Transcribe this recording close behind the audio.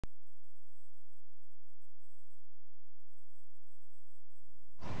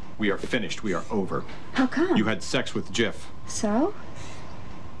We are finished. We are over. How come? You had sex with Jif. So?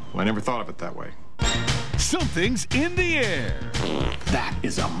 Well, I never thought of it that way. Something's in the air. That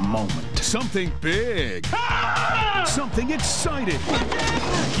is a moment. Something big. Ah! Something exciting.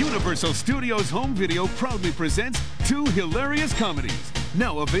 Universal Studios Home Video proudly presents two hilarious comedies,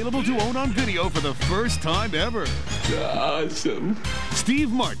 now available to own on video for the first time ever. Awesome.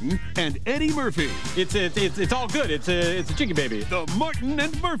 Steve Martin and Eddie Murphy. It's all good. It's a chicky baby. The Martin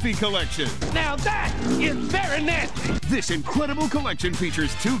and Murphy Collection. Now that is very nasty. This incredible collection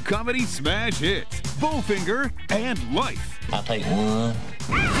features two comedy smash hits, Bowfinger and Life. I'll take one.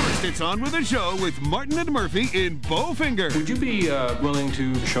 First, it's on with the show with Martin and Murphy in Bowfinger. Would you be willing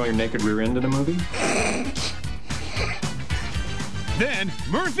to show your naked rear end in a movie? Then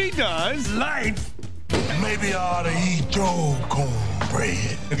Murphy does Life. Maybe I ought to eat your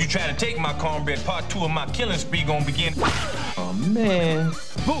cornbread. If you try to take my cornbread, part 2 of my killing spree gonna begin. Oh, man.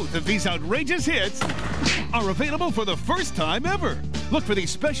 Both of these outrageous hits are available for the first time ever. Look for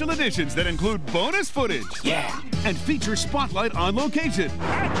these special editions that include bonus footage. Yeah. And feature Spotlight on location.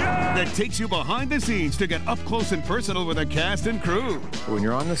 That takes you behind the scenes to get up close and personal with the cast and crew. When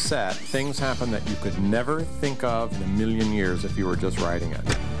you're on the set, things happen that you could never think of in a million years if you were just writing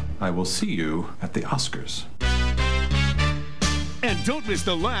it. I will see you at the Oscars. And don't miss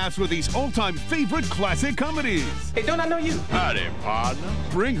the laughs with these all-time favorite classic comedies. Hey, don't I know you? Howdy, partner.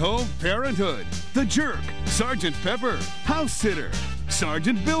 Bring Home Parenthood, The Jerk, Sergeant Pepper, House Sitter,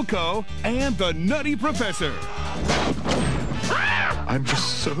 Sergeant Bilko, and The Nutty Professor. I'm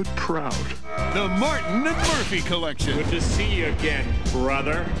just so proud. The Martin and Murphy Collection. Good to see you again,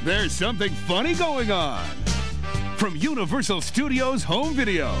 brother. There's something funny going on. From Universal Studios Home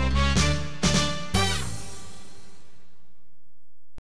Video.